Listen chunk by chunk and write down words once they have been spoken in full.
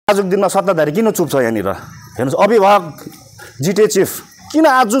आजको दिनमा सत्ताधारी किन चुप छ यहाँनिर हेर्नुहोस् अभिभावक जिटिए चिफ किन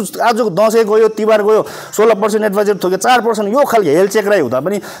आज दसैँ गयो तिहार गयो 16% एडभाइजर थोके 4% यो खालको हेल्थ चेक राई हुँदा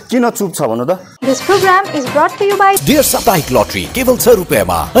पनि किन चुप छ भन्नु त this programme is brought to you by dear साप्ताहिक लटरी केवल 6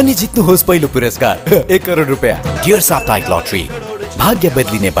 रुपैयाँमा अनि जित्नुहोस् पहिलो पुरस्कार 1 करोड रुपैयाँ डियर साप्ताहिक लटरी भाग्य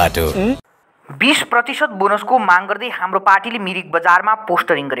बदलिने बाटो 20% बोनसको माग गर्दै हाम्रो पार्टीले मिरिक बजारमा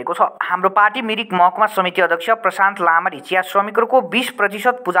पोस्टरिङ गरेको छ। हाम्रो पार्टी मिरिक महकुमा समिति अध्यक्ष प्रशान्त लामाले चिया श्रमिकहरूको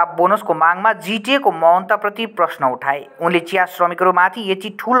 20% पूजा बोनसको मागमा जिटिएको महन्तप्रति प्रश्न उठाए। उनले चिया श्रमिकहरूमाथि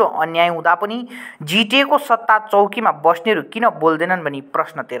यति ठुलो अन्याय हुँदा पनि जिटिएको सत्ता चौकीमा बस्नेहरू किन बोल्दैनन् भनी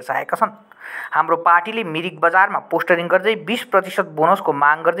प्रश्न तेर्साएका छन्। हाम्रो पार्टीले मिरिक बजारमा पोस्टरिङ गर्दै 20% बोनसको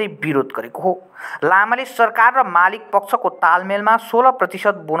माग गर्दै विरोध गरेको हो। लामाले सरकार र मालिक पक्षको तालमेलमा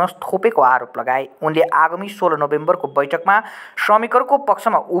 16% बोनस थोपेको आरोप लगाए। उनले आगामी 16 नोभेम्बरको बैठकमा श्रमिकहरूको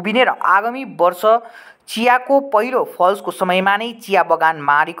पक्षमा उभिने र आगामी वर्ष चियाको पहिलो फल्सको समयमा नै चिया बगान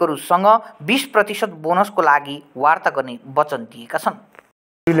मालिकहरूसँग 20% बोनसको लागि वार्ता गर्ने वचन दिएका छन्।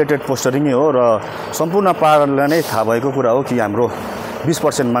 रिलेटेड पोस्टरिङ हो र सम्पूर्ण पार्टीलाई नै थाहा भएको कुरा हो कि हाम्रो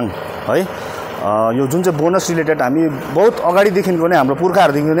 20% माग है यो जुन चाहिँ बोनस रिलेटेड हामी बहुत अगाडिदेखिको नै हाम्रो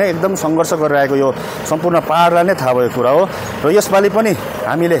पुर्खाहरूदेखि नै एकदम सङ्घर्ष गरिरहेको यो सम्पूर्ण पाहाडलाई नै थाहा भएको कुरा हो र यसपालि पनि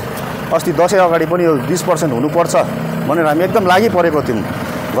हामीले अस्ति दसैँ अगाडि पनि यो 20% हुनुपर्छ भनेर हामी एकदम लागि परेको थियौँ।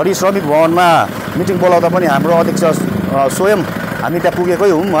 घरि श्रमिक भवनमा मिटिङ बोलाउँदा पनि हाम्रो अध्यक्ष स्वयं हामी त्यहाँ पुगेकै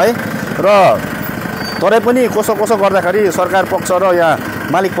हौँ है र तरै पनि कसो गर्दाखेरि सरकार पक्ष र यहाँ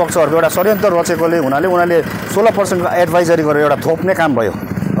मालिक पक्षहरूको एउटा षड्यन्त्र रचेकोले हुनाले उनीहरूले 16% एडभाइजरी गरेर एउटा थोप्ने काम भयो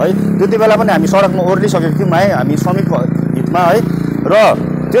है। त्यति बेला पनि हामी सडकमा ओर्लिसकेको थियौँ है हामी श्रमिकको हितमा है र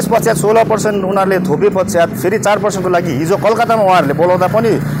त्यस पश्चात 16% उनीहरूले थोपे पश्चात फेरि 4% को लागि हिजो कलकत्तामा उहाँहरूले बोलाउँदा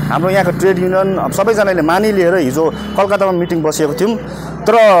पनि हाम्रो यहाँको ट्रेड युनियन सबैजनाले मानिलिएर हिजो कलकत्तामा मिटिङ बसेको थियौँ।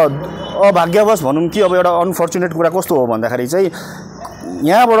 तर अभाग्यवश भनौँ कि अब एउटा अनफर्चुनेट कुरा कस्तो हो भन्दाखेरि चाहिँ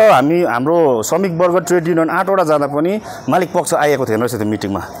यहाँबाट हाम्रो श्रमिक वर्ग ट्रेड युनियन 8वटा जाँदा पनि मालिक पक्ष आएको थिएन रहेछ त्यो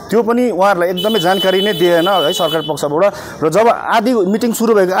मिटिङमा। त्यो पनि उहाँहरूलाई एकदमै जानकारी नै दिएन है सरकार पक्षबाट। र जब आधी मिटिङ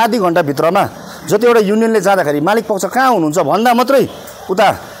सुरु भएको आधी घन्टाभित्रमा जतिवटा युनियनले जाँदाखेरि मालिक पक्ष कहाँ हुनुहुन्छ भन्दा मात्रै उता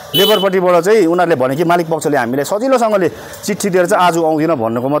लेबरपट्टिबाट चाहिँ उनीहरूले भने कि मालिक पक्षले हामीलाई सजिलोसँगले चिठी दिएर चाहिँ आज आउँदिन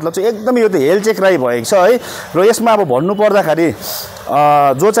भन्नुको मतलब चाहिँ एकदमै यो त हेल्थ चेक राई भएको छ है। र यसमा अब भन्नु पर्दाखेरि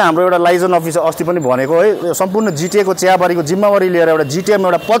जो चाहिँ हाम्रो एउटा लाइजन अफिसर अस्ति पनि भनेको है सम्पूर्ण जिटिएको चियाबारीको जिम्मेवारी लिएर एउटा जिटिएमा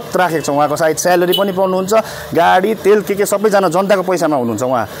एउटा पद राखेको छ। उहाँको सायद स्यालेरी पनि पाउनुहुन्छ, गाडी तेल के सबैजना जनताको पैसामा हुनुहुन्छ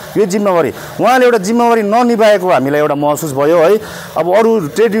उहाँ। यो जिम्मेवारी उहाँले एउटा जिम्मेवारी ननिभाएको हामीलाई एउटा महसुस भयो है। अब अरू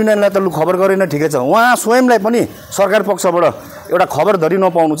ट्रेड युनियनलाई त लु खबर गरेन ठिकै छ, उहाँ स्वयंलाई पनि सरकार पक्षबाट एउटा खबर धरि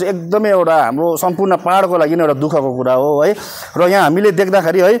नपाउनु चाहिँ एकदमै एउटा हाम्रो सम्पूर्ण पाहाडको लागि नै एउटा दुःखको कुरा हो है। र यहाँ हामीले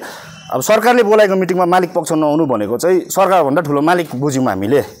देख्दाखेरि है अब सरकारले बोलाएको मिटिङमा मालिक पक्ष नहुनु भनेको चाहिँ सरकारभन्दा ठुलो मालिक बुझ्यौँ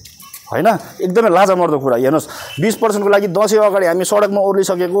हामीले हैन। एकदमै लाजमर्दो कुरा। हेर्नुहोस् 20% को लागि दसैँ अगाडि हामी सडकमा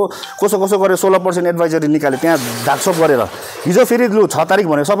ओर्लिसकेको कसो गरेर 16% एडभाइजरी निकाले त्यहाँ ढाकछोप गरेर हिजो फेरि लु 6 तारिक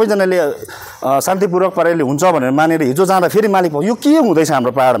भने सबैजनाले शान्तिपूर्वक पाराले हुन्छ भनेर मानेर हिजो जाँदा फेरि मालिक पक्ष यो के हुँदैछ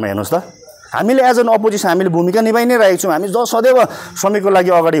हाम्रो पाहाडमा हेर्नुहोस् त। हामीले एज एन अपोजिसन हामीले भूमिका निभाइ नै रहेको छौँ। हामी सदैव श्रमिकको लागि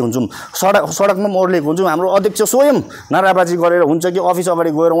अगाडि हुन्छौँ, सडकमा पनि ओर्लेको हुन्छौँ। हाम्रो अध्यक्ष स्वयं नाराबाजी गरेर हुन्छ कि अफिस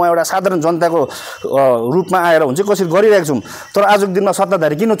अगाडि गएर उहाँ एउटा साधारण जनताको रूपमा आएर हुन्छ कसरी गरिरहेको छौँ। तर आजको दिनमा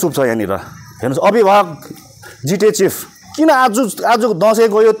सत्ताधारी किन चुप छ यहाँनिर हेर्नुहोस् अभिभावक जिटिए चिफ किन आज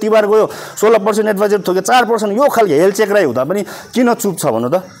दसैँ गयो तिहार गयो 16% एडभाइजर थोके 4% यो खालको हेल्थ चेक राई हुँदा पनि किन चुप छ भन्नु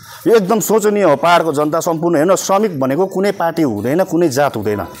त। यो एकदम शोचनीय हो। पाहाडको जनता सम्पूर्ण हेर्नुहोस् श्रमिक भनेको कुनै पार्टी हुँदैन, कुनै जात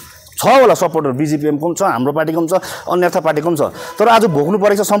हुँदैन। छ होला सपोर्टर बिजेपीएमको पनि छ, हाम्रो पार्टीको पनि छ, अन्यथा पार्टीको पनि छ। तर आज भोग्नु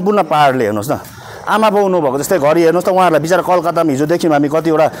परेको छ सम्पूर्ण पाहाडले। हेर्नुहोस् न आमा बाउ नभएको जस्तै घरि हेर्नुहोस् त उहाँहरूलाई बिचरा कलकत्तामा हिजो देख्यौँ हामी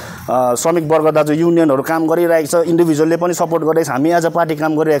कतिवटा श्रमिक वर्ग दाजु युनियनहरू काम गरिरहेको छ, इन्डिभिजुअलले पनि सपोर्ट गरिरहेको छ, हामी एज अ पार्टी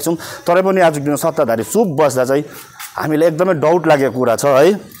काम गरिरहेको छौँ। तरै पनि आजको दिन सत्ताधारी चुप बस्दा चाहिँ हामीलाई एकदमै डाउट लागेको कुरा छ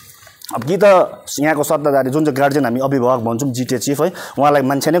है। अब कि त यहाँको सत्ताधारी जुन चाहिँ गार्जियन हामी अभिभावक भन्छौँ जिटिए चिफ है उहाँलाई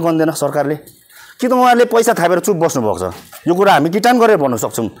मान्छे नै गन्दैन सरकारले, कि त उहाँहरूले पैसा थापेर चुप बस्नुभएको छ। यो कुरा हामी किटान गरेर भन्न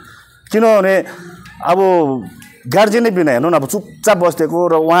सक्छौँ किनभने अब गार्जियनै बिना हेर्नु न अब चुपचाप बसेको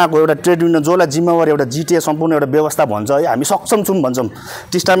र उहाँको एउटा ट्रेड युनियन जसलाई जिम्मेवारी एउटा जिटिए सम्पूर्ण एउटा व्यवस्था भन्छ है हामी सक्षम छौँ भन्छौँ।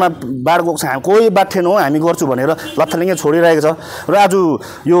 टिस्टामा बाढ गएको छ कोही बात थिएन हो हामी गर्छु भनेर लथालिङ्गै छोडिरहेको छ। र आज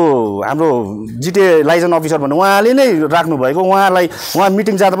यो हाम्रो जिटिए लाइजन अफिसर भन्ने उहाँले नै राख्नुभएको उहाँ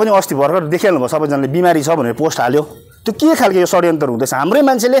मिटिङ जाँदा पनि अस्ति भर्खर देखिहाल्नु भयो सबैजनाले बिमारी छ भनेर पोस्ट हाल्यो। त्यो के खालको यो षड्यन्त्र हुँदैछ। हाम्रै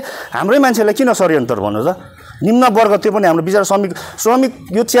मान्छेलाई किन षड्यन्त्र भन्नु त। निम्न वर्ग त्यो पनि हाम्रो बिचरा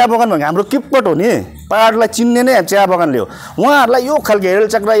श्रमिक यो चिया बगान भनेको हाम्रो किपट हो नि, पाहाडलाई चिन्ने नै चिया बगानले हो। उहाँहरूलाई यो खालको हेल्थ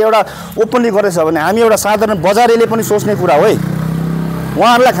चेक राई एउटा ओपनली गरेछ भने हामी एउटा साधारण बजारेले पनि सोच्ने कुरा हो है।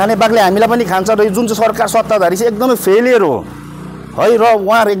 उहाँहरूलाई खाने बाघले हामीलाई पनि खान्छ र जुन चाहिँ सरकार सत्ताधारी चाहिँ एकदमै फेलियर हो। है र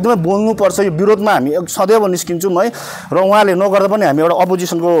उहाँहरू एकदमै बोल्नुपर्छ। यो विरोधमा हामी सदैव निस्किन्छौँ है र उहाँले नगर्दा पनि हामी एउटा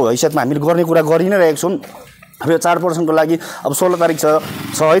अपोजिसनको हैसियतमा हामीले गर्ने कुरा गरि नै रहेको छौँ र यो 4%को लागि अब 16 तारिक छ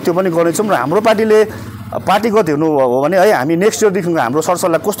है त्यो पनि गर्नेछौँ र हाम्रो पार्टीले पार्टीगत हेर्नु हो भने है हामी नेक्स्ट इयरदेखिको हाम्रो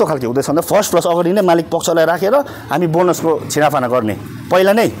सरसल्लाह कस्तो खालको हुँदैछ भन्दा फर्स्ट प्लस अगाडि नै मालिक पक्षलाई राखेर हामी बोनसको छिनाफाना गर्ने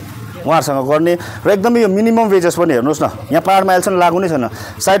पहिला नै उहाँहरूसँग गर्ने र एकदमै यो मिनिमम वेजेस पनि हेर्नुहोस् न यहाँ पाहाडमा अहिलेसम्म लागु नै छैन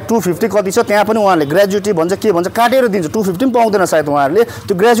सायद 250 कति छ त्यहाँ पनि उहाँहरूले ग्रेजुटी भन्छ के भन्छ काटेर दिन्छ 250 पनि पाउँदैन सायद उहाँहरूले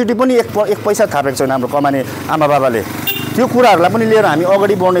त्यो ग्रेजुटी पनि एक पैसा थापेको छैन हाम्रो कमाने आमा बाबाले। त्यो कुराहरूलाई पनि लिएर हामी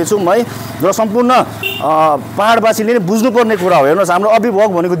अगाडि बढ्नेछौँ है र सम्पूर्ण पाहाडवासीले नै बुझ्नुपर्ने कुरा हो। हेर्नुहोस् हाम्रो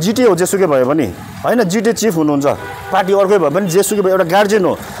अभिभावक भनेको जिटिए हो जेसुकै भयो भने होइन जिटिए चिफ हुनुहुन्छ पार्टी अर्कै भयो भने जेसुकै भयो एउटा गार्जियन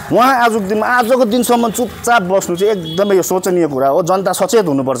हो उहाँ आजको दिनसम्म चुपचाप बस्नु चाहिँ एकदमै यो शोचनीय कुरा हो। जनता सचेत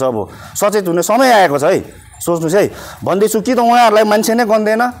हुनुपर्छ अब सचेत हुने समय आएको छ है सोच्नुहोस् है भन्दैछु कि त उहाँहरूलाई मान्छे नै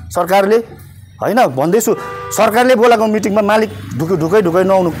गन्दैन सरकारले होइन भन्दैछु सरकारले बोलाएको मिटिङमा मालिक ढुकै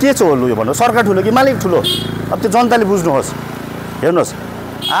नआउनु के छ हो यो भन्नु सरकार ठुलो कि मालिक ठुलो अब त्यो जनताले बुझ्नुहोस्। हेर्नुहोस्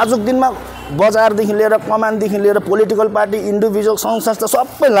आजको दिनमा बजारदेखि लिएर कमानदेखि लिएर पोलिटिकल पार्टी इन्डिभिजुअल सङ्घ संस्था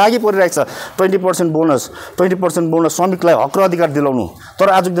सबै लागि परिरहेको छ 20% बोनस श्रमिकलाई हक र अधिकार दिलाउनु।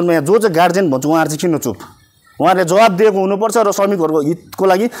 तर आजको दिनमा यहाँ जो गार्जियन भन्छ उहाँहरू चाहिँ किन चुप उहाँहरूले जवाब दिएको हुनुपर्छ र श्रमिकहरूको हितको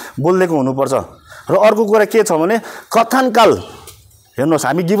लागि बोलिदिएको हुनुपर्छ। र अर्को कुरा के छ भने कथनकाल हेर्नुहोस्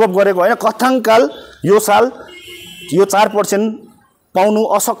हामी गिभअप गरेको होइन कथनकाल यो साल यो 4% पाउनु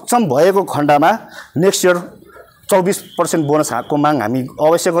असक्षम भएको खण्डमा नेक्स्ट इयर 24% बोनसको माग हामी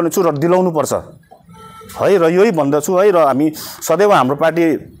अवश्य गर्नेछौँ र दिलाउनुपर्छ है र यही भन्दछु है र हामी सदैव हाम्रो पार्टी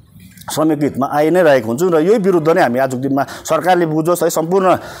श्रमिक हितमा आइ नै रहेको हुन्छौँ र यही विरुद्ध नै हामी आजको दिनमा सरकारले बुझोस् है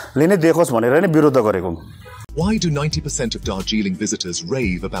सम्पूर्णले नै देखोस् भनेर नै विरोध गरेको। Why do 90% of Darjeeling visitors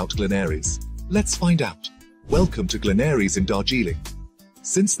rave about Glenaries? Let's find out. Welcome to Glenaries in Darjeeling.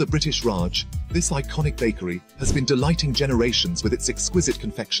 Since the British Raj, this iconic bakery has been delighting generations with its exquisite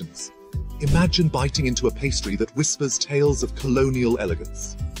confections. Imagine biting into a pastry that whispers tales of colonial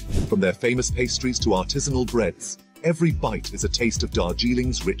elegance. From their famous pastries to artisanal breads, every bite is a taste of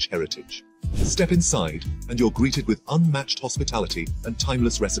Darjeeling's rich heritage. Step inside and you're greeted with unmatched hospitality and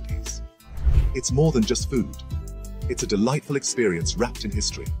timeless recipes. It's more than just food. It's a delightful experience wrapped in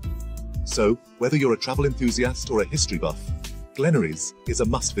history. So, whether you're a travel enthusiast or a history buff, Glenaries is a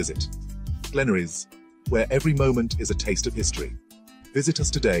must visit. Glenaries, where every moment is a taste of history. Visit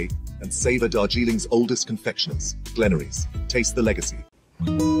us today and savor Darjeeling's oldest confectioners, Glenaries. Taste the legacy.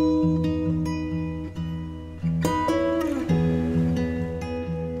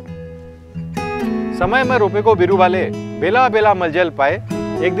 समय में रोपेको बिरुवाले बेला बेला मलजल पाए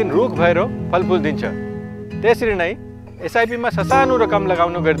एक दिन रुख भएर फलफुल दिन्छ। त्यसरी नै एसआईपी मा ससानो रकम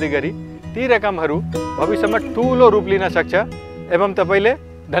लगाउनु गर्दै गरी ती रकमहरू भविष्यमा ठूलो रूप लिन सक्छ एवं तपाईले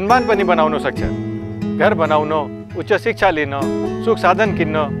धनवान पनि बनाउन सक्छ। घर बनाउन, उच्च शिक्षा लिन, सुख साधन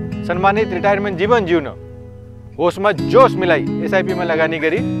किन्न, सम्मानित रिटायरमेन्ट जीवन जिउन होसमा जोश मिलाई एसआईपी में लगानी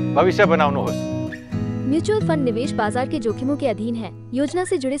गरी भविष्य बनाउनुहोस्। म्यूचुअल फंड निवेश बाजार के जोखिमों के अधीन है। योजना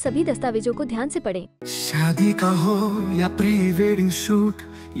से जुड़े सभी दस्तावेजों को ध्यान से पढ़ें। शादी का हो या प्री वेडिंग शूट,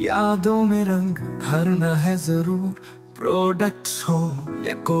 यादों में रंग भरना है जरूर। प्रोडक्ट्स हो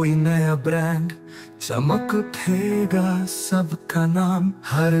या कोई नया ब्रांड, चमक उठेगा सबका नाम।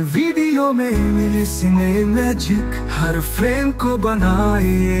 हर वीडियो में मिले सिने मैजिक, हर फ्रेम को बनाए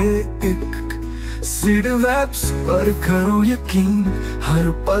एक सीड वेब्स पर करो यकीन, हर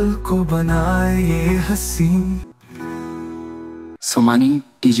पल को बनाए ये हसीन। सोमानी,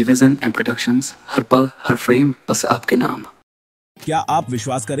 डिजिविजन एंड प्रोडक्शंस, हर पल हर फ्रेम बस आपके नाम। क्या आप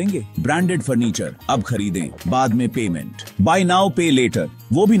विश्वास करेंगे? ब्रांडेड फर्नीचर अब खरीदें, बाद में payment. Bye now pay letter,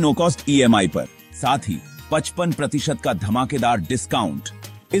 वो भी नो कॉस्ट ईएमआई पर। साथ ही 55% का धमाकेदार डिस्काउंट।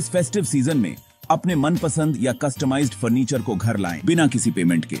 इस फेस्टिव सीजन में अपने मनपसंद या कस्टमाइज्ड फर्नीचर को घर लाएं बिना किसी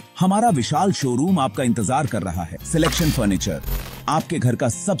पेमेंट के। हमारा विशाल शोरूम आपका इंतजार कर रहा है। सिलेक्शन फर्नीचर, आपके घर का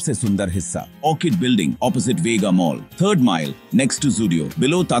सबसे सुंदर हिस्सा। ऑर्किड बिल्डिंग ऑपोजिट वेगा mall, 3rd mile next two Zudio,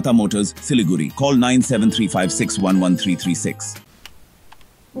 below Tata Motors, Siliguri. Call 9735611336।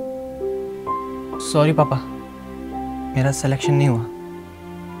 Sorry पापा, मेरा सिलेक्शन नहीं हुआ।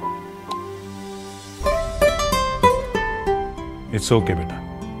 इट्स ओके बेटा,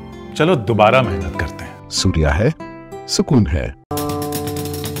 चलो दोबारा मेहनत करते हैं। सूर्या है, सुकून है।